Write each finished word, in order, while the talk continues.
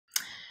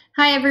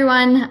Hi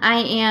everyone, I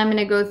am going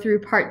to go through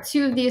part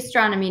 2 of the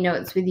astronomy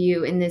notes with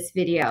you in this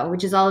video,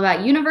 which is all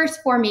about universe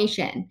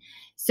formation.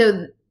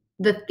 So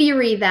the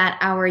theory that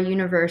our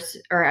universe,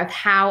 or of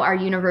how our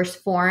universe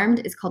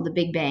formed, is called the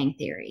Big Bang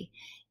theory.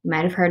 You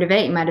might have heard of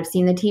it, you might have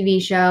seen the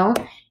TV show.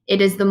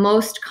 It is the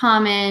most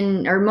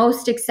common or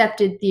most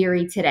accepted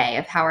theory today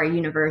of how our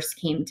universe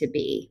came to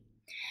be.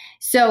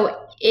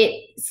 So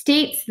it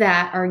states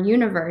that our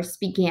universe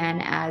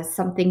began as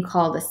something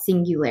called a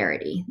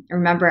singularity.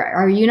 Remember,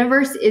 our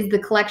universe is the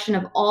collection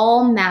of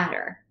all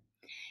matter.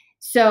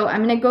 So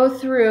I'm going to go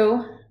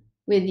through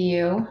with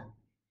you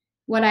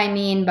what I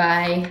mean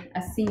by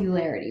a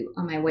singularity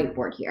on my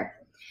whiteboard here.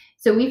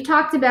 So we've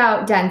talked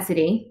about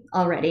density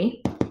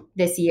already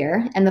this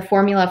year and the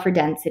formula for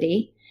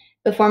density.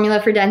 The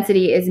formula for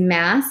density is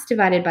mass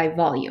divided by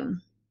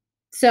volume.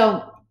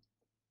 So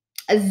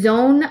a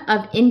zone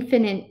of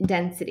infinite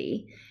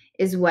density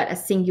is what a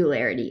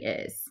singularity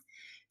is.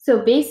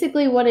 So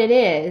basically what it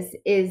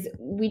is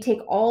we take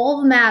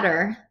all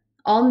matter,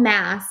 all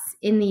mass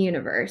in the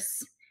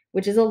universe,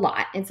 which is a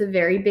lot. It's a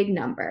very big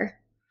number.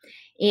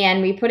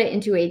 And we put it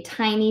into a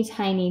tiny,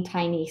 tiny,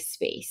 tiny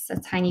space, a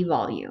tiny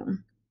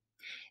volume.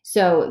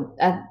 So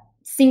a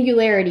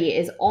singularity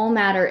is all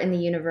matter in the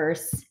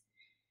universe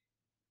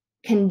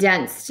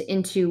condensed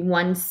into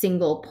one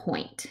single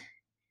point.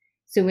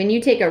 So when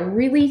you take a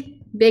really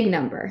big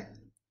number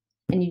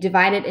and you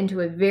divide it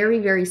into a very,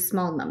 very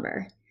small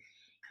number,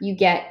 you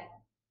get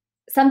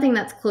something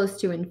that's close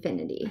to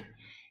infinity.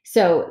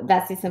 So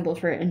that's the symbol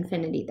for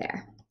infinity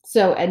there.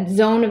 So a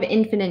zone of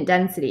infinite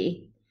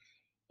density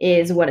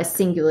is what a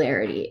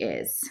singularity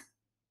is.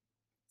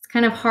 It's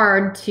kind of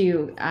hard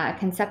to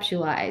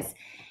conceptualize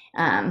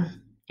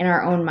in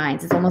our own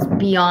minds. It's almost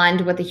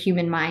beyond what the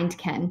human mind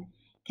can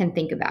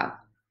think about.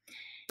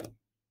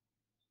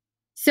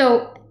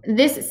 So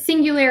this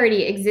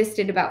singularity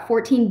existed about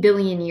 14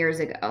 billion years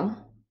ago,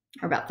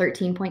 or about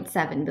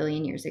 13.7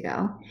 billion years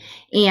ago.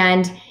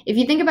 And if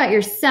you think about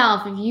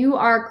yourself, if you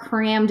are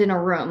crammed in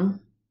a room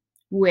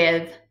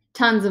with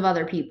tons of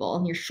other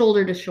people, you're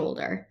shoulder to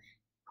shoulder,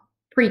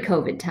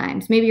 pre-COVID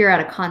times, maybe you're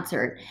at a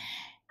concert,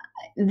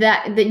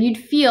 that you'd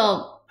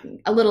feel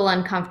a little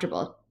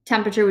uncomfortable.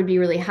 Temperature would be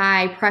really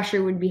high,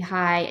 pressure would be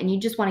high, and you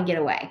just want to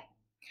get away.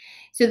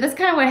 So that's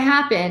kind of what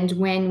happened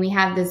when we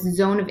have this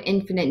zone of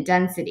infinite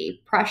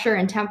density. Pressure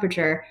and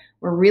temperature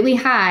were really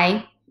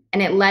high,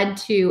 and it led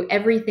to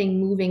everything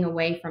moving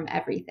away from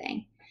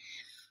everything.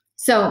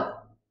 So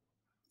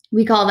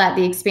we call that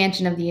the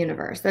expansion of the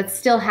universe. That's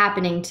still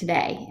happening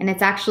today, and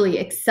it's actually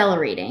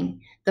accelerating.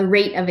 The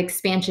rate of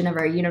expansion of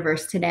our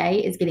universe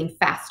today is getting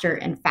faster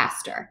and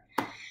faster.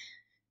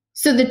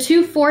 So the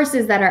two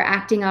forces that are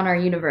acting on our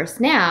universe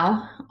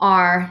now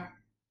are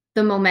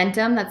the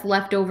momentum that's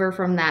left over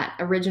from that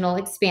original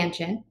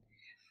expansion.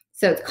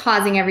 So it's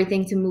causing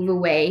everything to move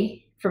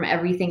away from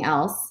everything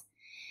else.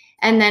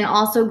 And then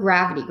also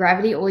gravity.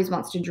 Gravity always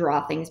wants to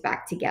draw things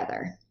back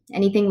together.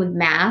 Anything with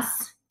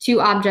mass,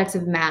 two objects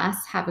of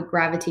mass have a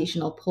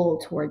gravitational pull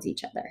towards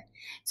each other.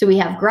 So we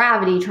have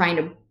gravity trying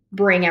to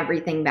bring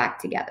everything back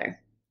together.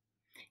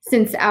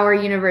 Since our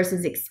universe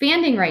is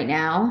expanding right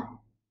now,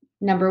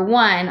 number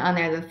one on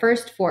there, the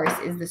first force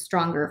is the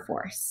stronger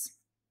force.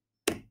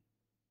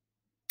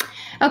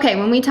 Okay,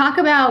 when we talk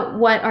about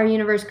what our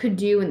universe could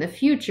do in the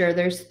future,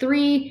 there's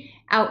three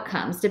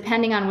outcomes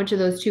depending on which of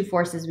those two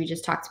forces we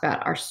just talked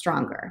about are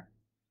stronger.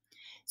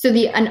 So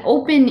an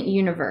open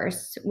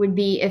universe would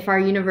be if our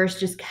universe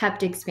just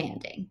kept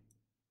expanding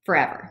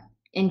forever,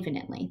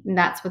 infinitely. And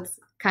that's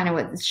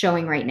what's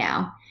showing right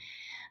now.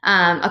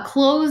 A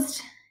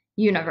closed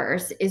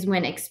universe is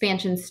when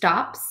expansion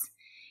stops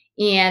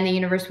and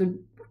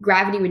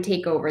gravity would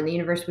take over and the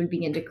universe would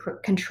begin to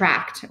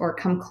contract or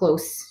come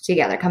close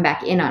together, come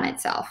back in on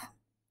itself.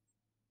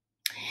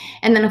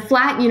 And then a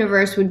flat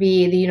universe would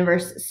be the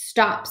universe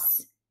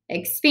stops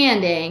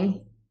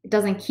expanding. It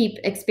doesn't keep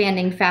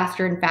expanding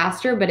faster and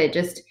faster, but it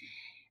just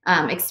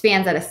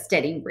expands at a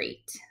steady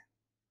rate.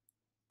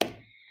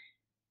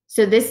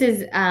 So this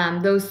is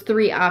those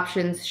three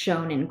options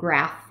shown in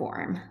graph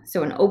form.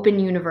 So an open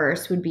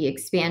universe would be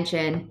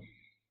expansion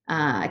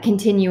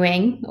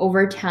continuing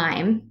over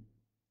time.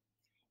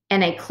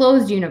 And a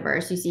closed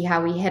universe, you see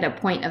how we hit a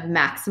point of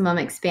maximum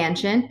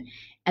expansion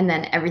and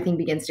then everything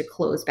begins to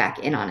close back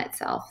in on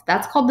itself.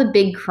 That's called the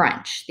Big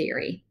Crunch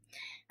theory.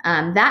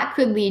 That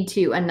could lead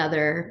to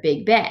another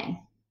Big Bang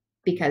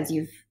because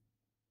you've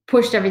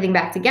pushed everything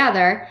back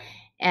together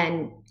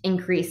and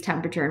increased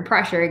temperature and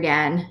pressure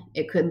again.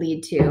 It could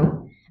lead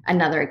to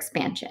another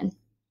expansion.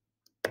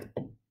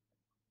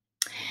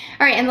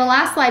 All right, and the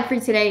last slide for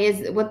today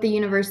is what the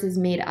universe is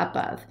made up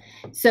of.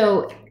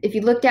 So if you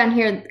look down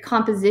here, the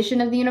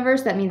composition of the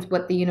universe, that means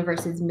what the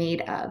universe is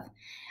made of.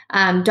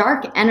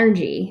 Dark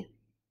energy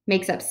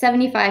makes up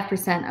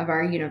 75% of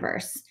our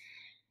universe.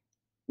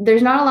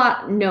 There's not a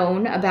lot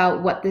known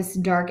about what this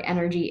dark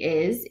energy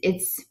is.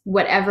 It's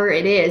whatever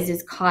it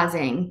is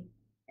causing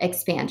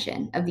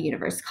expansion of the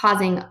universe,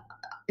 causing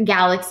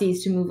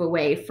galaxies to move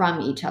away from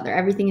each other.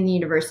 Everything in the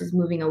universe is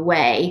moving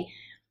away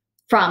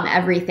from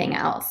everything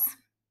else.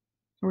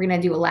 We're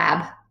going to do a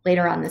lab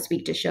later on this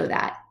week to show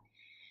that.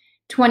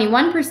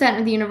 21%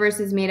 of the universe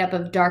is made up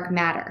of dark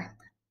matter.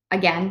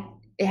 Again,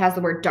 it has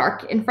the word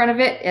dark in front of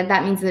it, and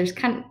that means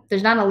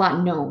there's not a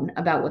lot known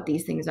about what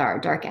these things are,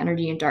 dark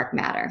energy and dark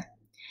matter.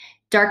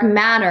 Dark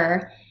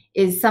matter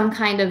is some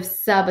kind of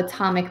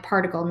subatomic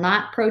particle,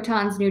 not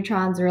protons,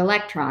 neutrons, or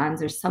electrons.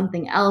 There's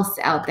something else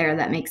out there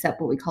that makes up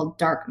what we call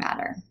dark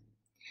matter.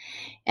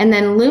 And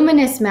then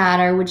luminous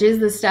matter, which is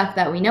the stuff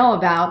that we know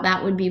about,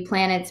 that would be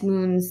planets,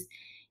 moons,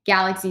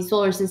 galaxies,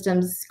 solar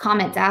systems,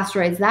 comets,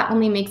 asteroids. That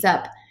only makes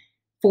up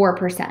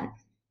 4%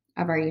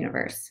 of our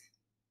universe.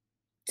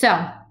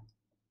 So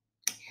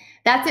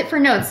that's it for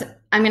notes.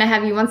 I'm going to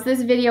have you, once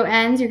this video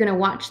ends, you're going to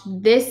watch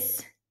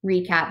this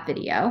recap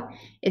video.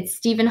 It's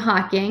Stephen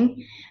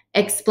Hawking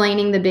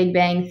explaining the Big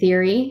Bang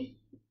Theory,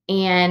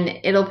 and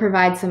it'll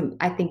provide some,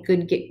 I think,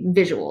 good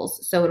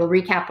visuals. So it'll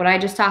recap what I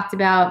just talked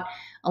about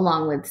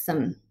along with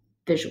some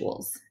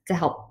visuals to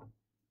help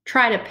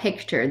try to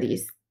picture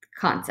these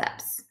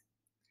concepts.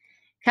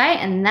 Okay,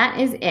 and that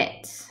is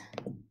it.